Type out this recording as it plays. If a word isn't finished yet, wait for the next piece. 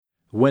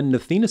When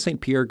Nathina St.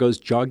 Pierre goes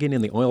jogging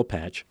in the oil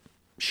patch,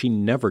 she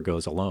never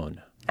goes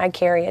alone. I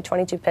carry a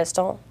 .22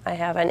 pistol. I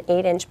have an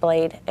 8-inch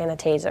blade and a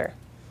taser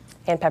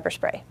and pepper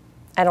spray.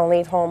 I don't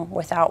leave home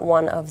without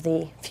one of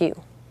the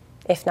few,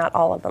 if not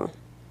all of them,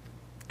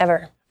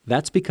 ever.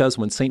 That's because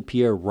when St.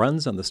 Pierre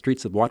runs on the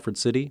streets of Watford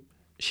City,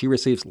 she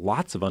receives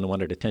lots of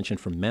unwanted attention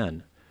from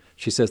men.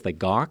 She says they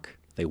gawk,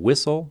 they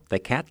whistle, they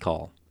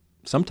catcall.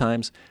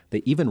 Sometimes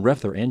they even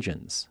rev their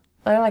engines.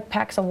 They're like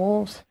packs of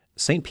wolves.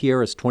 St.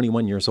 Pierre is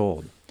 21 years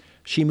old.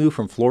 She moved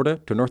from Florida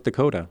to North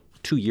Dakota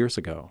 2 years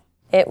ago.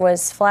 It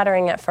was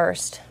flattering at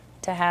first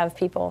to have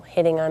people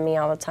hitting on me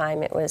all the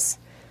time. It was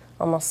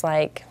almost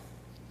like,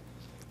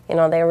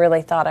 they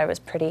really thought I was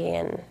pretty.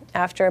 And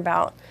after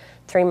about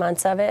 3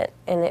 months of it,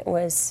 and it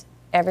was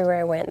everywhere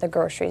I went, the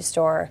grocery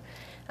store,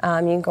 you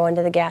can go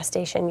into the gas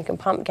station, you can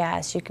pump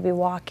gas, you could be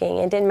walking.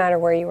 It didn't matter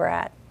where you were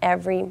at.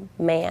 Every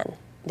man,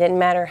 didn't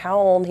matter how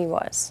old he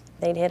was,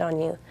 they'd hit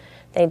on you.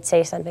 They'd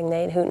say something,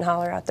 they'd hoot and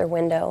holler out their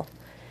window.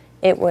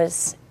 It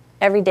was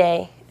every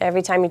day,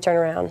 every time you turn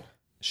around.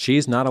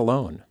 She's not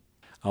alone.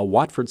 A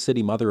Watford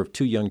City mother of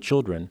 2 young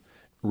children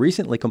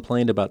recently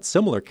complained about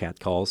similar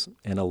catcalls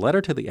in a letter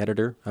to the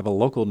editor of a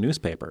local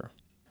newspaper.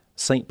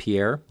 St.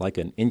 Pierre, like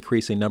an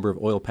increasing number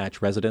of oil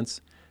patch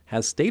residents,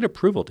 has state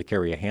approval to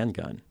carry a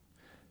handgun.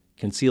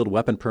 Concealed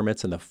weapon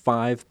permits in the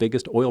 5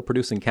 biggest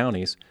oil-producing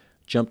counties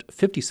jumped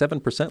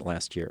 57%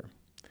 last year.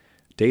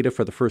 Data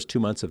for the first 2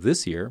 months of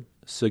this year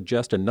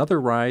suggest another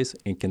rise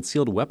in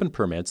concealed weapon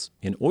permits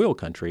in oil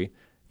country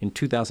in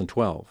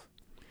 2012.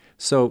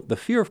 So the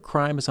fear of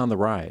crime is on the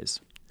rise.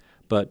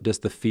 But does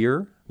the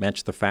fear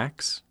match the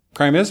facts?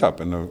 Crime is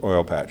up in the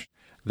oil patch.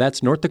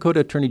 That's North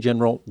Dakota Attorney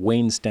General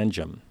Wayne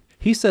Stenehjem.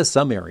 He says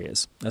some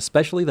areas,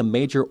 especially the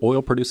major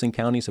oil-producing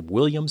counties of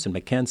Williams and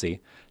McKenzie,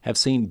 have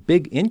seen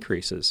big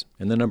increases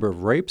in the number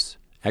of rapes,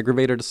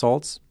 aggravated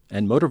assaults,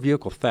 and motor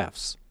vehicle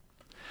thefts.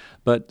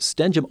 But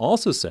Stenehjem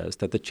also says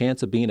that the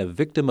chance of being a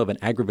victim of an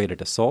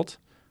aggravated assault,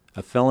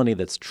 a felony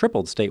that's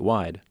tripled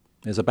statewide,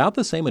 is about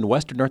the same in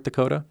western North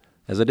Dakota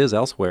as it is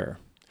elsewhere.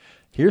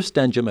 Here's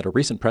Stenehjem at a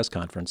recent press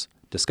conference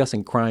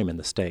discussing crime in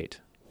the state.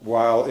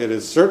 While it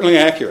is certainly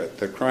accurate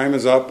that crime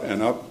is up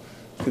and up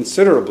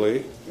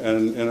considerably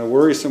and in a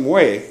worrisome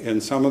way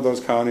in some of those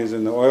counties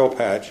in the oil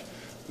patch,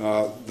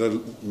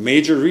 the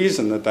major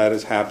reason that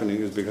is happening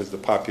is because the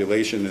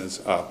population is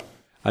up.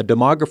 A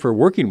demographer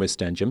working with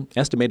Stenehjem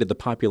estimated the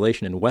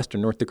population in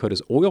western North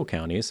Dakota's oil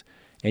counties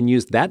and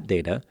used that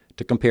data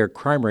to compare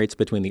crime rates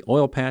between the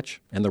oil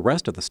patch and the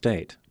rest of the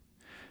state.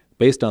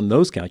 Based on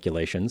those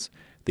calculations,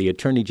 the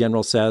Attorney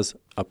General says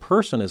a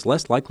person is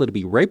less likely to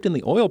be raped in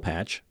the oil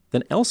patch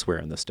than elsewhere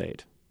in the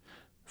state.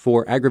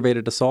 For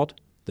aggravated assault,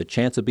 the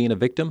chance of being a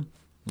victim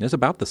is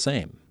about the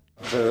same.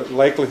 The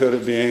likelihood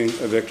of being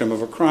a victim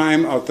of a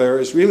crime out there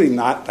is really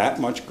not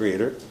that much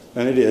greater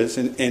than it is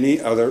in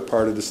any other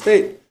part of the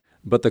state.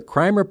 But the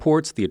crime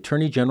reports the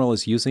Attorney General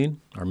is using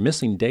are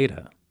missing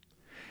data.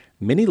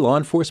 Many law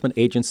enforcement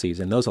agencies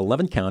in those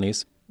 11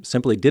 counties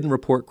simply didn't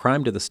report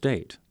crime to the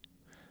state.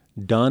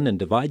 Dunn and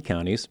Divide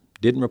counties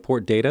didn't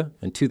report data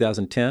in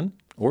 2010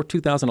 or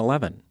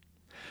 2011.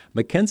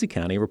 McKenzie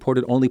County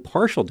reported only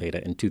partial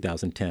data in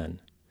 2010.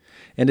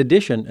 In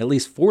addition, at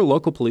least 4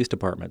 local police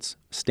departments,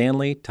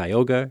 Stanley,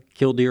 Tioga,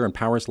 Killdeer, and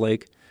Powers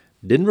Lake,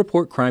 didn't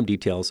report crime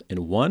details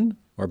in one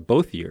or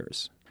both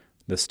years.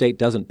 The state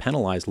doesn't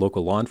penalize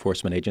local law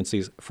enforcement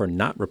agencies for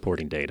not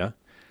reporting data.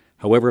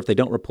 However, if they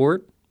don't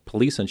report,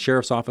 police and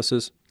sheriff's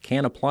offices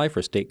can apply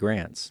for state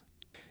grants.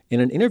 In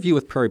an interview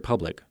with Prairie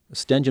Public,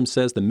 Stenehjem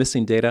says the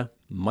missing data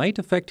might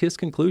affect his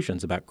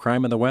conclusions about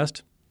crime in the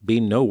West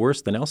being no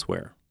worse than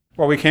elsewhere.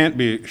 Well, we can't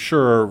be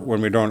sure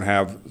when we don't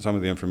have some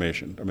of the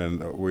information. I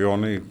mean, we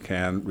only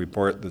can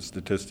report the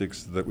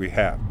statistics that we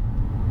have.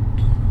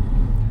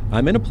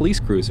 I'm in a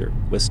police cruiser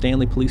with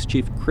Stanley Police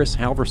Chief Chris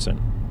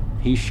Halverson.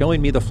 He's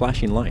showing me the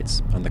flashing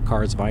lights on the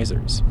car's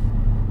visors.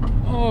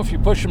 Oh, if you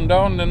push them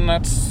down, then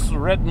that's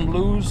red and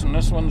blues, and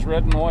this one's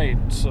red and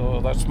white.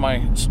 So that's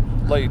my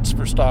lights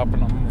for stopping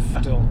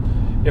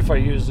them if I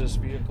use this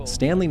vehicle.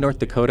 Stanley, North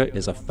Dakota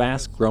is a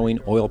fast-growing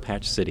oil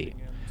patch city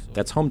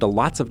that's home to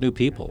lots of new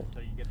people,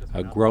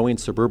 a growing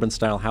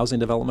suburban-style housing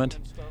development,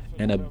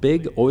 and a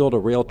big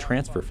oil-to-rail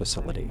transfer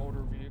facility.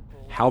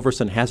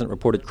 Halverson hasn't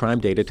reported crime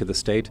data to the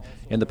state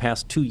in the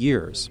past 2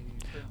 years.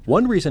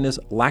 One reason is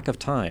lack of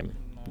time.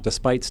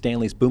 Despite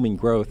Stanley's booming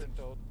growth,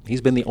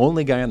 he's been the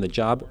only guy on the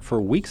job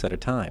for weeks at a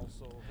time.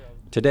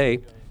 Today,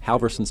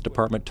 Halverson's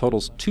department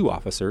totals 2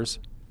 officers.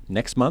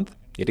 Next month,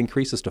 it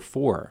increases to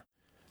 4.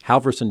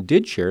 Halverson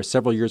did share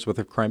several years' worth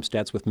of crime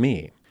stats with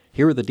me.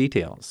 Here are the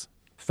details.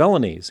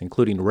 Felonies,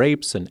 including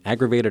rapes and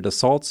aggravated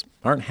assaults,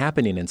 aren't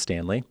happening in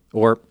Stanley,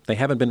 or they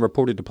haven't been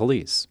reported to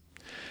police.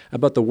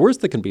 But the worst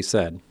that can be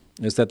said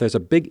is that there's a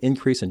big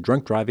increase in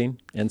drunk driving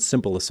and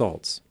simple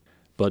assaults.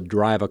 But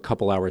drive a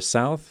couple hours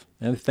south,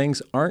 and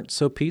things aren't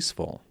so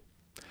peaceful.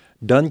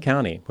 Dunn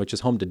County, which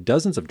is home to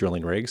dozens of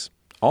drilling rigs,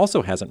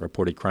 also hasn't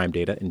reported crime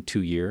data in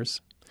 2 years.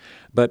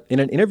 But in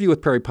an interview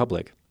with Prairie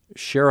Public,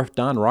 Sheriff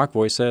Don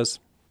Rockvoy says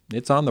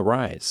it's on the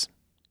rise.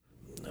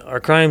 Our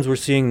crimes we're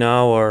seeing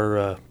now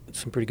are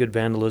some pretty good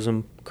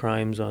vandalism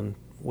crimes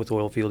with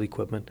oil field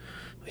equipment,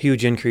 a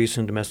huge increase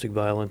in domestic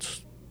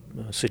violence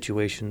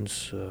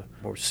situations.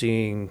 We're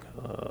seeing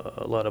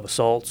a lot of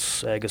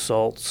assaults, ag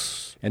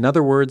assaults. In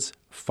other words,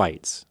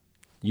 fights,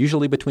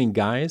 usually between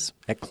guys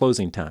at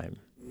closing time.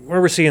 Where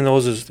we're seeing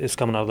those is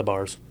coming out of the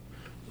bars.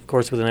 Of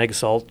course, with an ag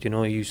assault,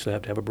 you usually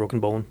have to have a broken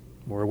bone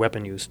or a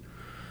weapon used.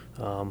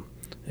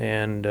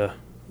 And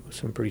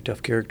some pretty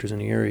tough characters in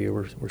the area.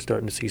 We're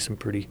starting to see some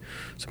pretty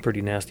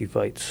nasty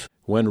fights.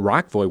 When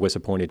Rockvoy was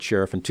appointed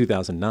sheriff in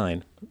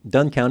 2009,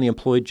 Dunn County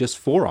employed just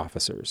 4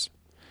 officers.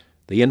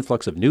 The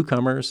influx of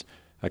newcomers,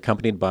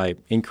 accompanied by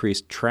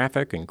increased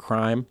traffic and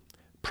crime,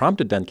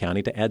 prompted Dunn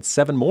County to add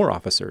 7 more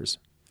officers,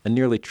 a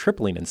nearly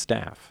tripling in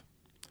staff.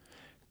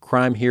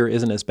 Crime here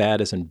isn't as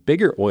bad as in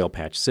bigger oil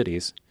patch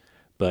cities,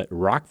 but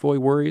Rockvoy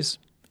worries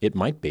it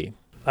might be.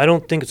 I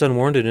don't think it's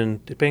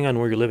unwarranted, depending on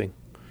where you're living.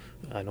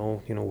 I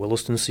know,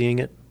 Williston's seeing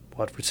it,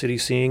 Watford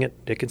City's seeing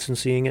it,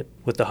 Dickinson's seeing it,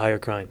 with the higher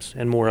crimes,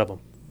 and more of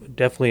them.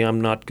 Definitely, I'm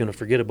not going to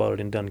forget about it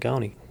in Dunn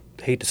County.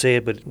 I hate to say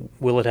it, but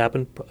will it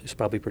happen? It's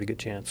probably a pretty good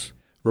chance.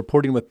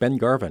 Reporting with Ben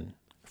Garvin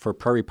for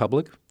Prairie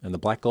Public and the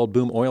Black Gold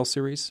Boom Oil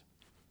Series,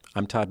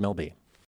 I'm Todd Melby.